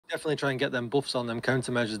Definitely try and get them buffs on them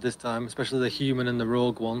countermeasures this time, especially the human and the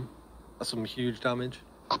rogue one. That's some huge damage.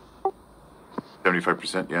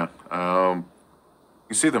 75%, yeah.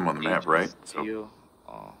 You see them on the map, right? So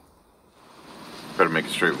try to make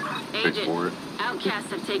it straight forward.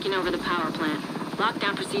 Outcasts have taken over the power plant.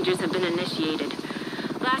 Lockdown procedures have been initiated.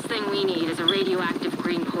 Last thing we need is a radioactive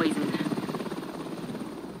green poison.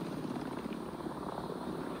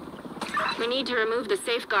 We need to remove the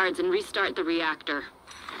safeguards and restart the reactor.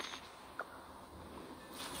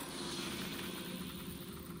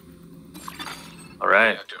 All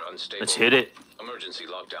right, let's hit it. Emergency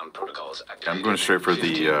lockdown protocols activated. I'm going straight for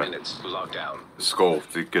the lockdown. skull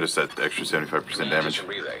to get us that extra 75% damage.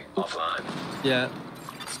 Relay offline. Yeah,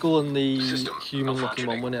 skull and the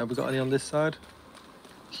human-looking one. Have we got any on this side?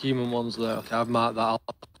 Human one's there. Okay, I've marked that. I'll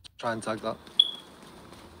try and tag that.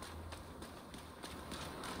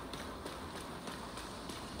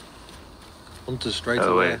 Hunter's straight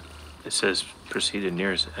away. Wait, it says proceeded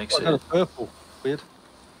near his exit. Kind of purple. Weird.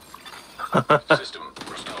 System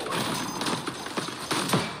restored.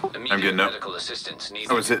 I'm getting up. Medical assistance needed.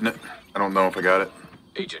 I was hitting it. I don't know if I got it.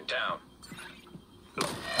 Agent down.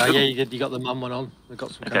 Yeah, you got the man one on. We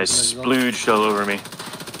got some. Okay, splooged all over me.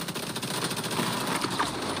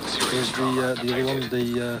 There's the other one.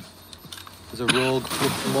 There's a rogue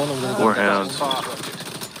looking one. I'm gonna Four hounds.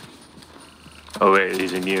 Oh wait,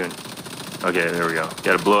 he's immune. Okay, there we go.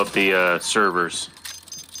 Got to blow up the servers.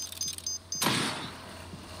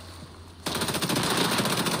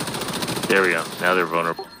 There we go. Now they're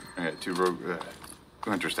vulnerable. I got 2 rogue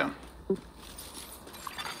hunters down.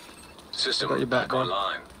 System back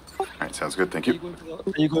online. All right, sounds good. Thank you.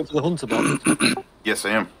 Are you going for the hunter box? Yes,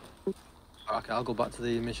 I am. Okay, I'll go back to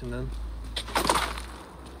the mission then.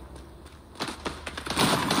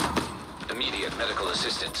 Immediate medical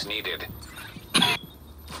assistance needed.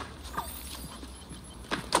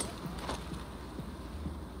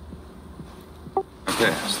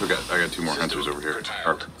 Okay, I got 2 more hunters over here.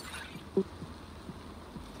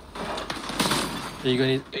 Are you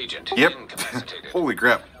going to... Agent incapacitated. Holy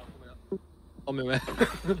crap. On my way.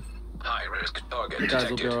 High risk target You guys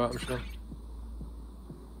will detected. be alright, I'm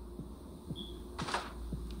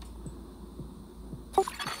sure.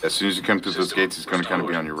 As soon as you come through those gates, it's going to kind of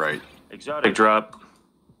be on your right. Exotic drop.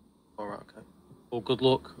 Alright, okay. Well, good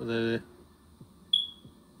luck with the...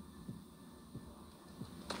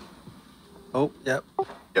 Oh, yep.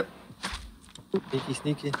 Yep. Sneaky,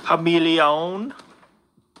 sneaky. Chameleon.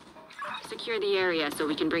 Secure the area so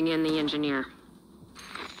we can bring in the engineer.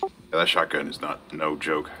 Yeah, that shotgun is no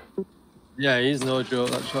joke. Yeah, he's no joke,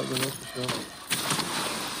 that shotgun, that's for sure.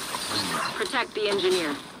 Protect the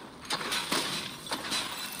engineer.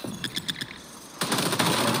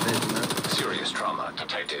 Serious trauma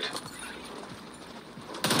detected.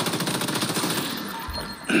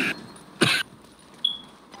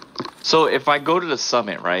 So if I go to the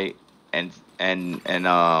summit, right, and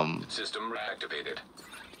System reactivated.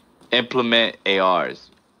 implement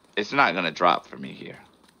ARs, it's not gonna drop for me here.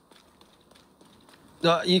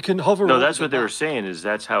 No, you can hover No, over that's the what they were map. saying. Is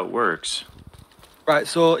that's how it works. Right,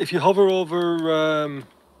 so if you hover over...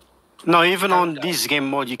 No, even on this game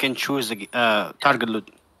mode, you can choose the target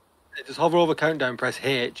loot. just hover over Countdown, press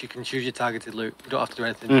H, you can choose your targeted loot. You don't have to do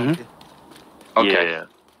anything. Mhm. Okay. Yeah.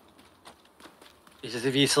 It's just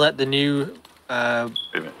if you select the new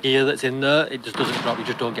gear that's in there, it just doesn't drop, you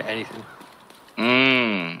just don't get anything.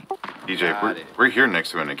 Mmm. DJ, we're here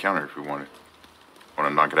next to an encounter if we want to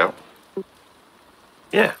knock it out.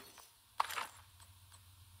 Yeah.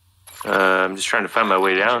 I'm just trying to find my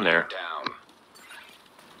way down there.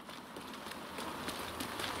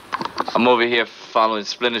 I'm over here following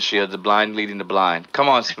Splinter Shield, the blind leading the blind. Come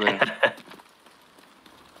on, Splinter.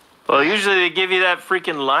 Well, usually they give you that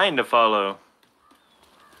freaking line to follow.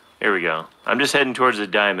 Here we go. I'm just heading towards the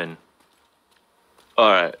diamond. All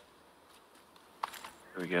right.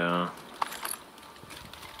 Here we go.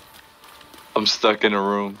 I'm stuck in a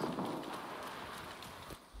room.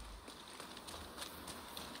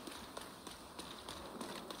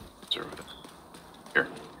 Here.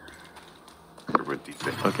 We're with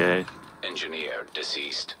DJ. Okay. Engineer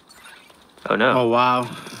deceased. Oh no. Oh, wow.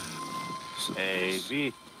 Hey,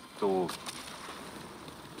 Vito.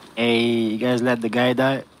 Hey, you guys let the guy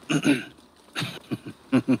die?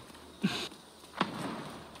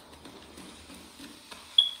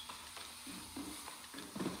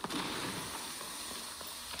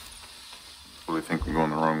 Really think I'm going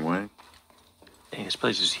the wrong way. Dang, this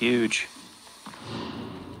place is huge.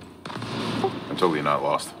 I'm totally not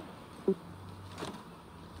lost.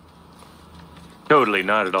 Totally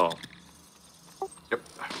not at all. Yep.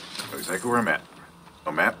 Know exactly where I'm at.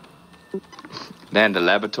 No map. Then the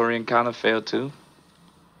laboratory encounter failed too.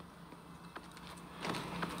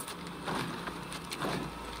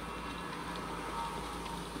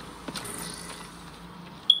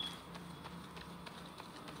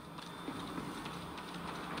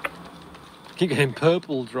 Keep getting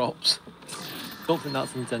purple drops. Don't think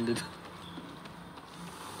that's intended.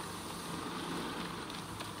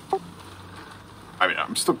 I mean,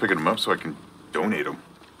 I'm still picking them up so I can donate them.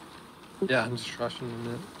 Yeah, I'm just trashing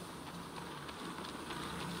them.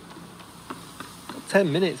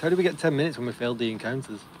 10 minutes? How do we get 10 minutes when we failed the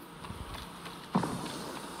encounters?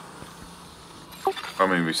 I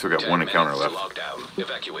mean, we still got 10 one encounter minutes left. to lockdown.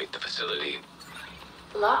 Evacuate the facility.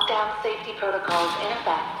 Lockdown safety protocols in effect.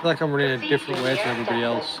 I feel like I'm running a different way to everybody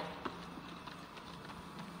else.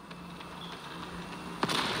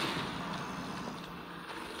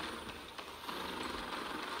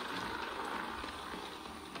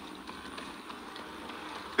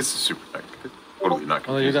 This is super totally not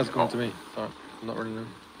Oh, you confusing guys at come all. to me. Sorry, I'm not running in.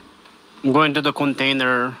 I'm going to the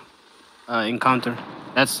container encounter.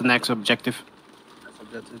 That's the next objective. That's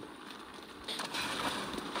objective.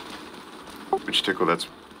 Which tickle? That's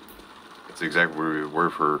exactly where we were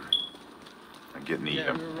for getting the.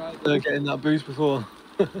 Yeah, we were right there getting that boost before.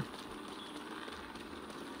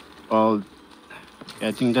 Well, yeah,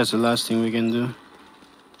 I think that's the last thing we can do.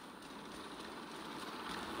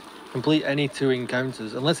 Complete any 2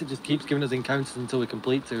 encounters, unless it just keeps giving us encounters until we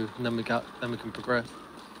complete 2, and then we can progress.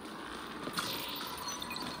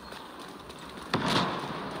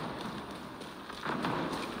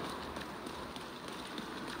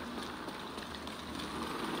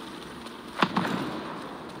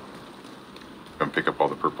 Come pick up all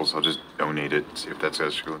the purples. I'll just donate it. See if that's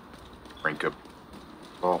actually rank up.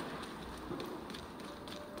 Well,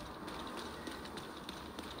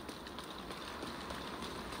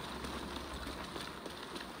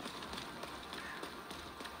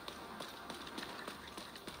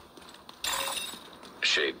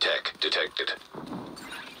 Shade tech detected.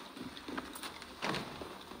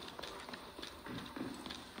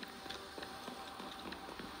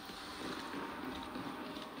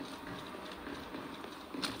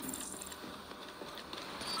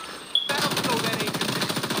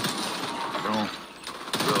 no.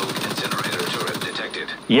 Rogue incinerator turret detected.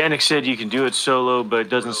 Yannick said you can do it solo, but it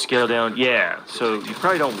doesn't scale down. Yeah, so you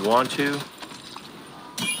probably don't want to,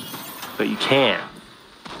 but you can.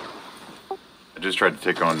 I just tried to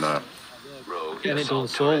take on. Rogue Getting it done assault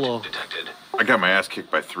turret solo. detected. I got my ass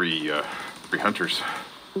kicked by three hunters.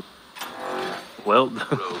 Well,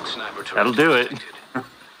 Rogue sniper turret that'll do it. detected.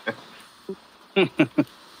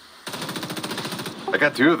 I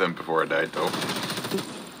got 2 of them before I died, though.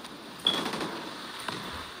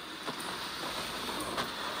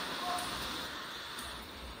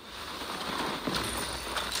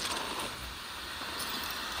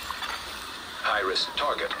 High-risk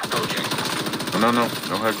target approaching.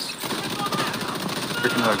 No hugs.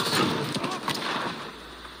 Freaking hugs.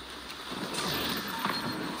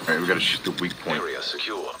 All right, we gotta shoot the weak point. Area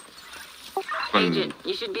secure. Agent,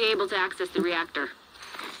 you should be able to access the reactor.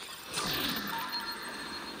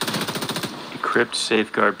 Decrypt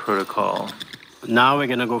safeguard protocol. Now we're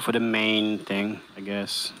gonna go for the main thing, I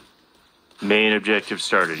guess. Main objective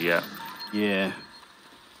started, yeah. Yeah.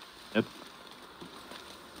 Yep.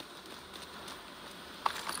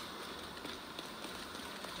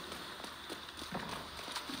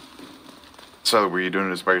 So, were you doing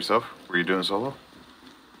this by yourself? Were you doing it solo?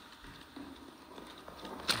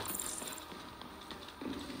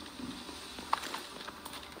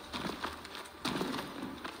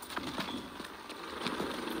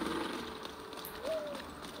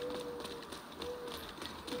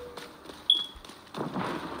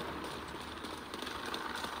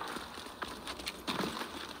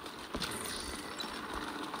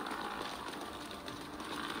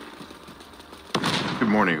 Good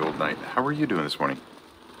morning, old knight. How are you doing this morning?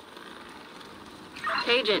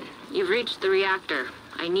 Agent, you've reached the reactor.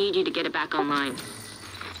 I need you to get it back online.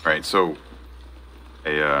 All right, so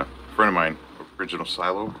a friend of mine, Original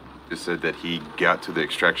Silo, just said that he got to the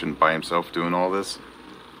extraction by himself doing all this.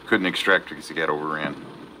 Couldn't extract because he got overran.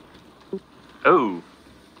 Oh,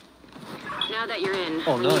 Now that you're in,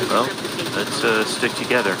 Oh, we no. need to well, decrypt the safety let's protocol. stick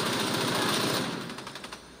together.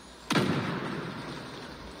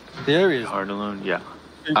 The areas. Hard alone, yeah.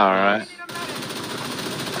 All right.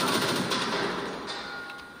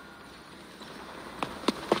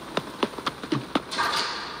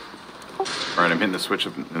 All right, I'm hitting the switch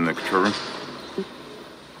up in the control room.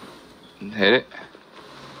 Hit it.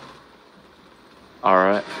 All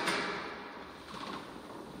right.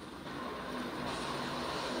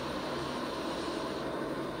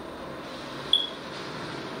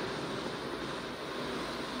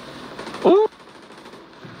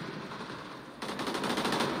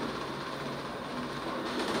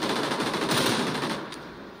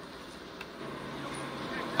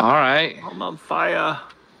 on fire.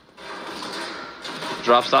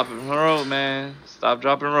 Drop, stop, and roll, man. Stop,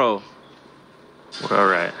 drop, and roll. We're all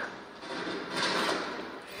right.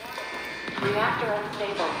 Reactor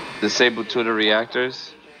unstable. Disable 2 of the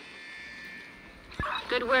reactors.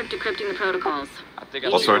 Good work decrypting the protocols. I think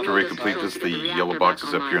Also, after we Modo's complete controls this, to the get the yellow reactor box back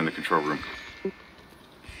is up here in online. the control room.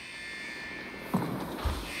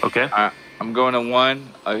 Okay. I'm going to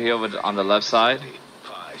 1 over here on the left side.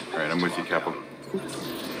 All right, I'm with you, Capo.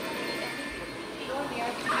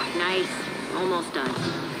 Nice. Almost done.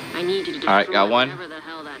 I need you to destroy All right, got one. whatever the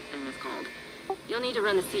hell that thing is called. You'll need to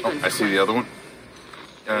run the Oh, sequence. I see the other one.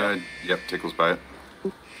 Yep, Tickle's by it.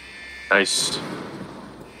 Nice.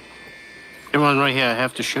 Everyone right here, I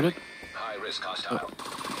have to shoot it. High risk hostile.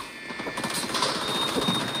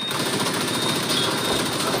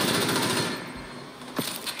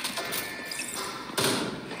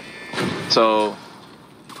 So,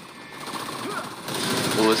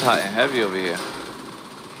 it was hot and heavy over here.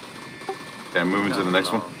 Okay, I'm moving to the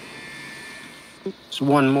next one. There's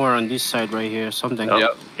one more on this side right here. Something. Oh,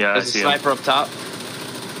 Yep. yeah, I There's a see him. sniper up top.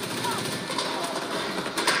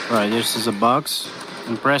 Right, this is a box.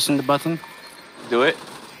 I'm pressing the button. Do it.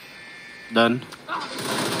 Done.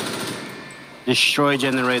 Destroy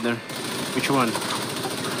generator. Which one?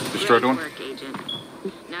 Destroyed Great one. work, Agent.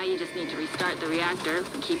 Now you just need to restart the reactor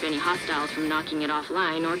and keep any hostiles from knocking it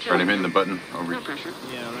offline or Right, killing I'm hitting the them. button over. No pressure.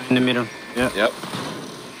 Yeah, right in the middle. Yeah. Yep.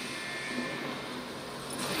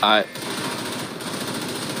 Alright.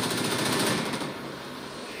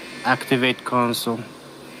 Activate console.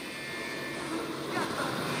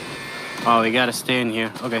 Oh, we gotta stay in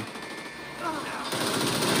here. Okay.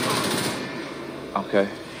 Okay.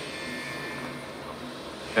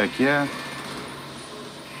 Heck yeah.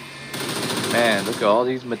 Man, look at all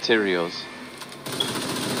these materials.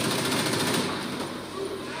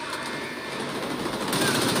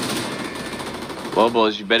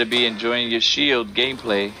 Bobos, you better be enjoying your shield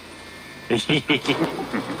gameplay. That's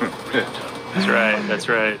right. That's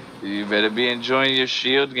right. You better be enjoying your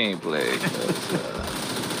shield gameplay.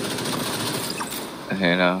 'Cause,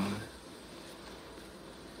 you know.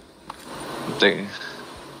 I'm thinking.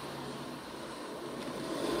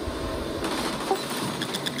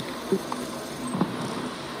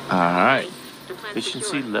 Alright. The plant's Efficiency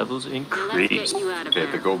secure. levels Now let's increased. get you out of Okay,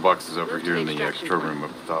 there. the gold box is over Move to here the in the extraction control point.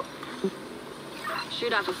 room up top.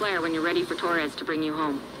 Shoot off a flare when you're ready for Torres to bring you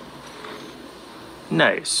home.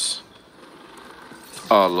 Nice.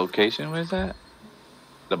 Oh, location, where's that?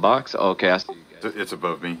 The box? Oh, okay, I see you guys. It's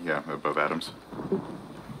above me, yeah, above Adams.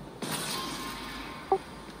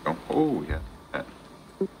 Oh yeah. That.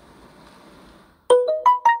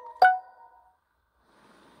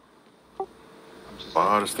 A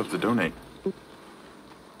lot of stuff to donate.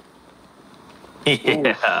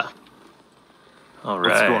 Yeah. All right.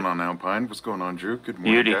 What's going on, Alpine? What's going on, Drew? Good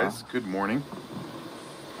morning, Beauty. guys. Good morning.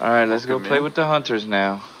 Alright, let's go Welcome play in. with the hunters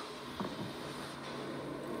now.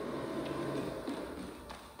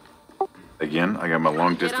 Again, I got my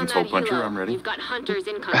long Get on distance that hole puncher. helo. I'm ready. You've got hunters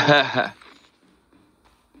incoming.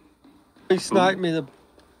 He sniped me. The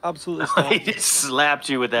absolutely He sniped. just slapped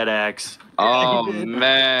you with that axe. Oh, he did.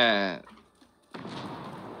 man.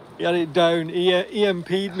 He had it down. He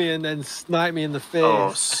EMP'd me and then sniped me in the face.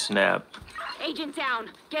 Oh, snap. Agent down.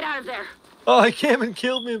 Get out of there. Oh, he came and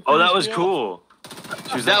killed me. And Oh, that was finished me cool.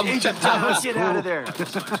 She was like, Agent Thomas, get out of there. off.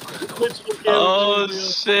 Literally killed Oh, me.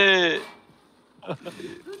 shit.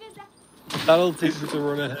 That'll teach me to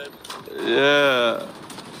run ahead. Yeah.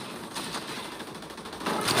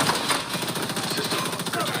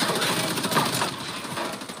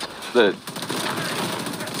 Look.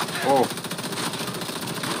 Oh.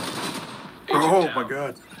 Oh my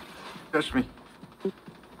God. Touch me.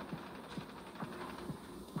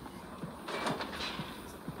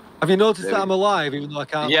 Have you noticed There that we- I'm alive even though I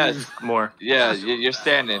can't Yes. move? More. Yeah, you're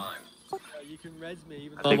standing. You can res me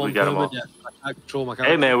even I though think I'm we on got 'em all. permanent. I can't control my Hey,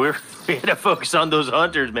 character. man, we had to focus on those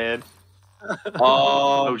hunters, man.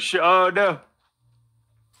 Oh, Oh, shit. Oh, no.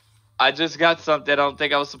 I just got something I don't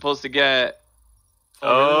think I was supposed to get.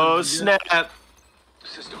 Oh, really? snap.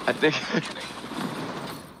 I think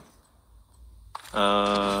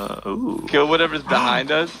Ooh. kill whatever's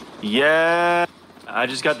behind us. Yeah. I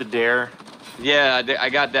just got the dare. Yeah, I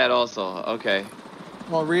got that also. Okay.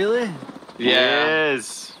 Oh, really? Yeah.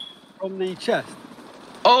 Yes. From the chest?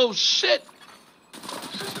 Oh shit.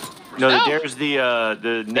 No, the Ow. dare's the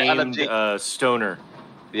named LMG. stoner.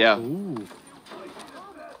 Yeah. Ooh.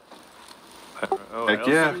 Oh, Heck I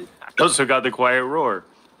also- yeah. I also got the quiet roar.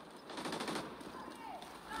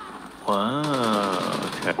 Wow.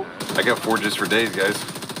 Okay. I got forges for days, guys.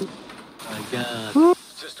 My God.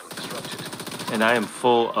 System disrupted. And I am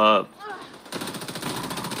full up.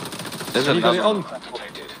 There's You got it another on. one.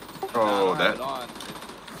 Detected. Oh, that.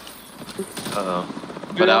 Uh-oh.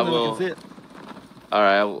 But I Then we can will. see it. All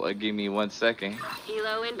right, give me 1 second.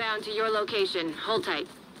 Helo inbound to your location. Hold tight.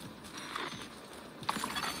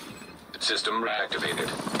 System reactivated.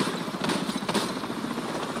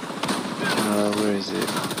 Where is it?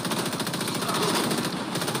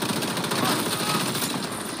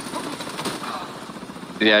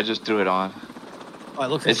 Yeah, I just threw it on. Oh, it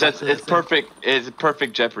looks It's exactly it's the same. perfect. It's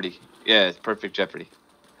perfect Jeopardy. Yeah, it's perfect Jeopardy.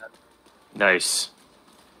 Nice.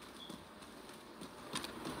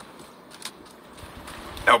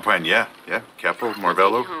 Alpine, yeah. Capo,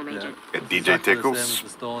 Marvello, Home, Agent. got It's DJ exactly the same Tickles, as the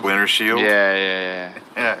Stone. Winter Shield, Yeah.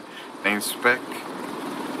 yeah, Name Spec,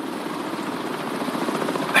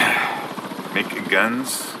 Make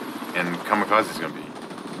Guns, and Kamikaze's gonna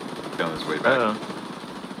be on his way back. Uh-oh.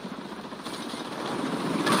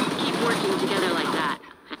 Keep working together like that.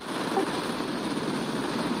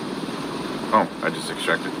 Oh, I just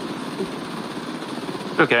extracted.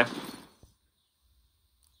 Okay.